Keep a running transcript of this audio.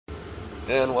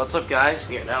And what's up, guys?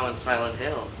 We are now in Silent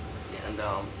Hill, and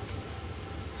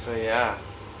so yeah,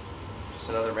 just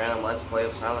another random Let's Play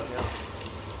of Silent Hill.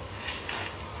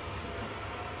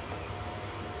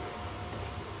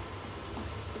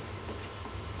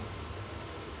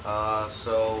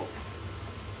 So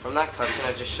from that cutscene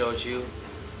I just showed you,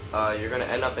 you're gonna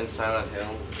end up in Silent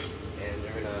Hill, and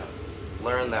you're gonna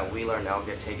learn that Wheeler and Elle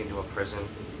get taken to a prison,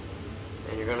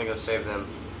 and you're gonna go save them.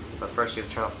 But first, you have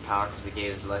to turn off the power because the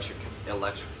gate is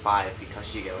electrified. If you touch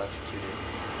it, you get electrocuted.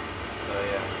 So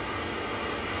yeah.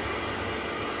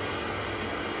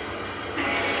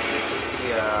 This is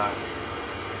the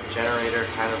generator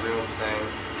kind of room thing.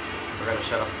 We're gonna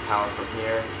shut off the power from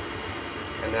here,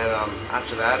 and then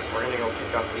after that, we're gonna go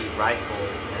pick up the rifle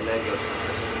and then go to the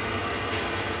prison.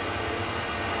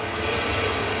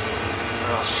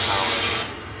 Turn off the power.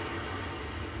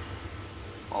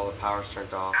 All the power's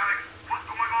turned off. Alex, what's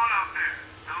going on out there?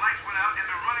 The lights went out and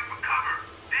they're running for cover.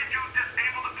 Did you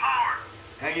disable the power?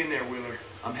 Hang in there, Wheeler.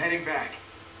 I'm heading back.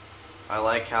 I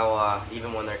like how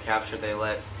even when they're captured, they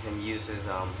let him use his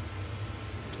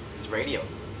radio.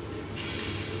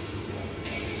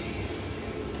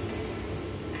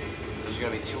 There's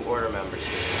gonna be 2 order members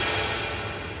here.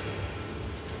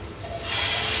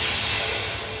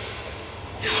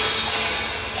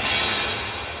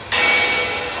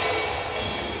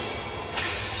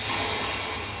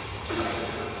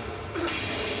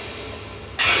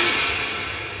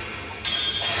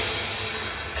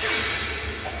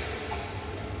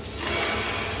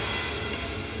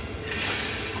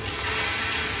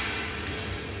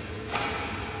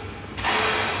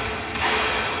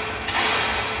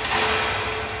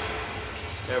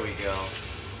 There we go.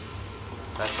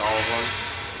 That's all of them.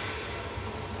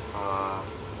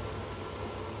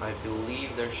 I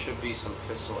believe there should be some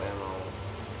pistol ammo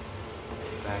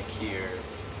back here.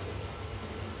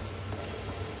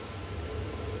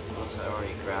 Unless I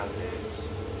already grabbed it.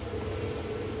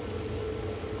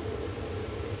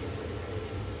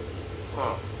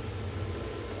 Huh.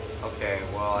 Okay,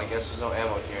 well, I guess there's no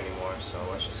ammo here anymore, so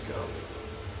let's just go.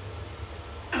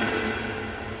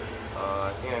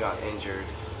 I think I got injured.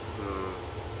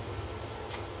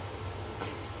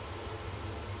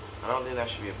 I don't think that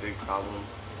should be a big problem.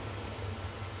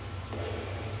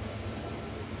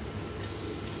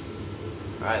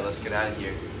 Alright, let's get out of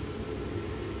here.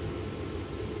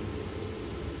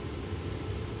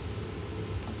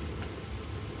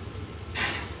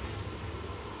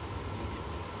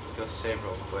 Let's go save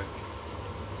real quick.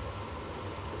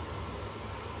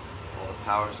 Well, the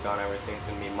power's gone, everything's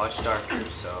gonna be much darker,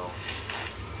 so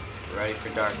get ready for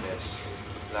darkness,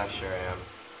 because I sure am.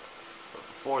 But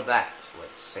before that,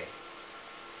 let's save.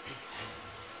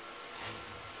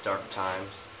 Dark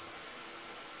times.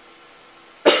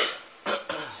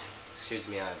 Excuse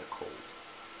me, I have a cold.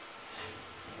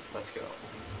 Let's go.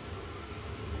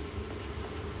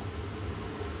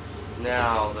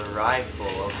 Now, the rifle.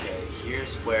 Okay,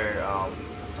 here's where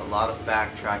a lot of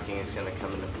backtracking is going to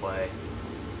come into play.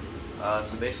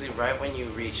 So basically, right when you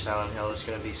reach Silent Hill, there's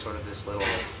going to be sort of this little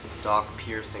dock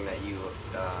pier thing that you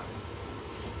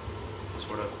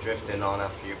sort of drift in on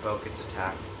after your boat gets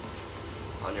attacked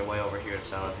on your way over here to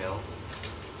Silent Hill.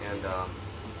 And,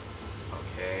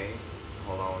 okay,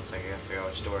 hold on one second, I gotta figure out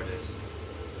which door it is.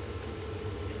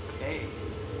 Okay,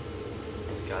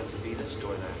 it's got to be this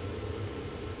door then.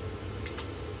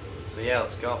 So yeah,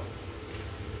 let's go.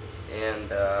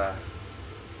 And,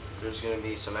 there's gonna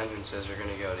be some entrances we're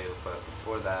gonna go to, but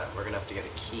before that, we're gonna have to get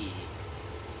a key.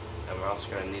 And we're also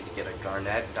going to need to get a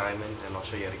garnet diamond, and I'll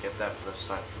show you how to get that for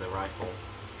the rifle.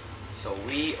 So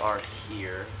we are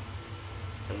here,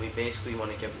 and we basically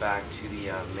want to get back to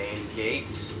the main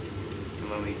gate. And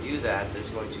when we do that, there's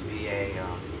going to be a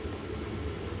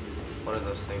what are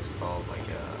those things called? Like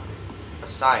a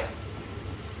sign.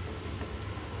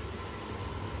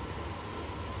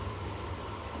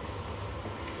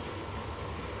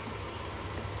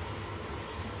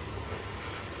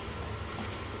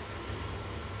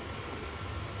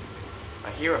 I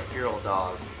hear a feral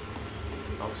dog.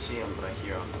 I don't see him, but I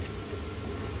hear him.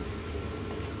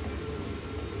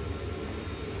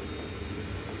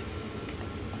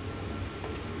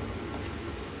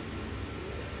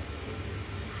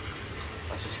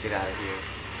 Let's just get out of here.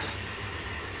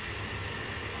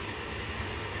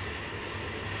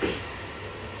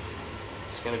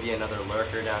 There's gonna be another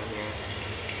lurker down here.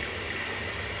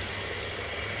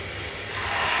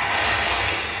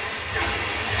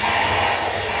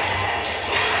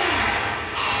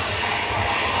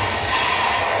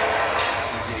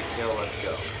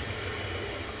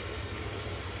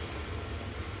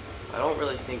 I don't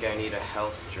really think I need a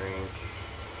health drink.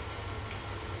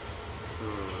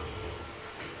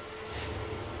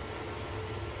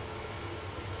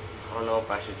 don't know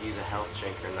if I should use a health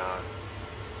drink or not.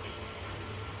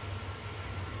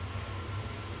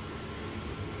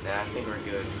 Nah, I think we're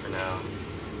good for now.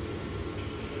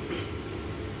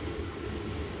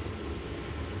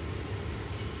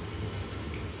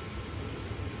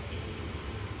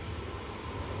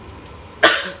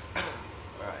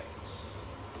 Alright.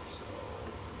 So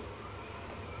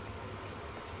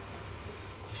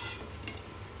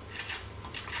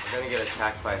we're gonna get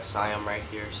attacked by a Siam right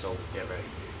here, so get ready.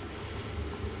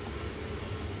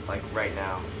 Like right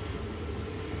now.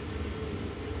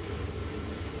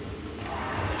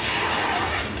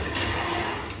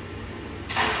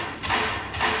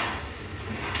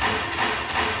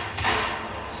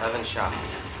 Seven shots.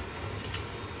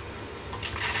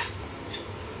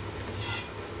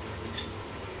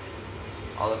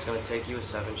 All that's gonna take you is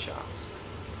 7 shots.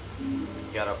 You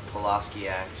got a Pulaski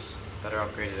axe, better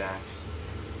upgraded axe.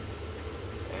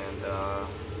 And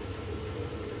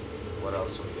what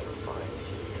else are we gonna find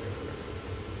here?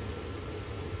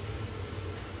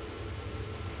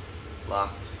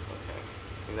 Locked. Okay.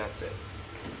 I think that's it.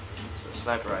 So the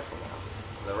sniper rifle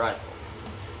now. The rifle.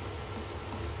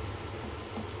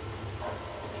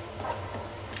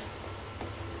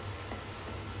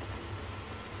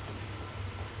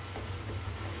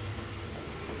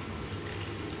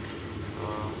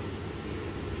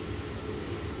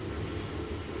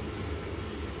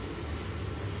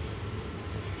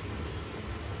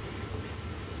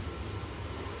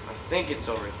 I think it's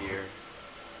over here,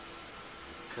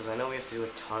 because I know we have to do a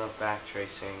ton of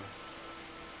backtracing.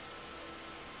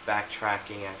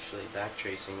 Backtracking, actually.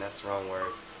 Backtracing, that's the wrong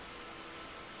word.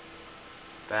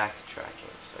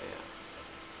 Backtracking, so yeah.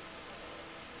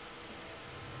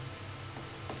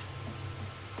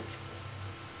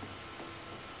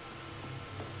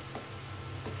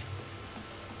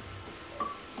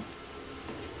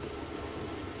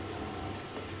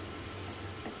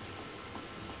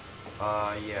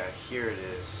 Yeah, here it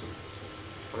is.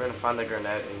 We're gonna find the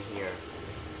grenade in here.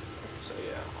 So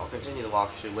yeah, I'll continue the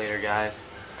walkthrough later, guys.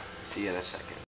 See you in a second.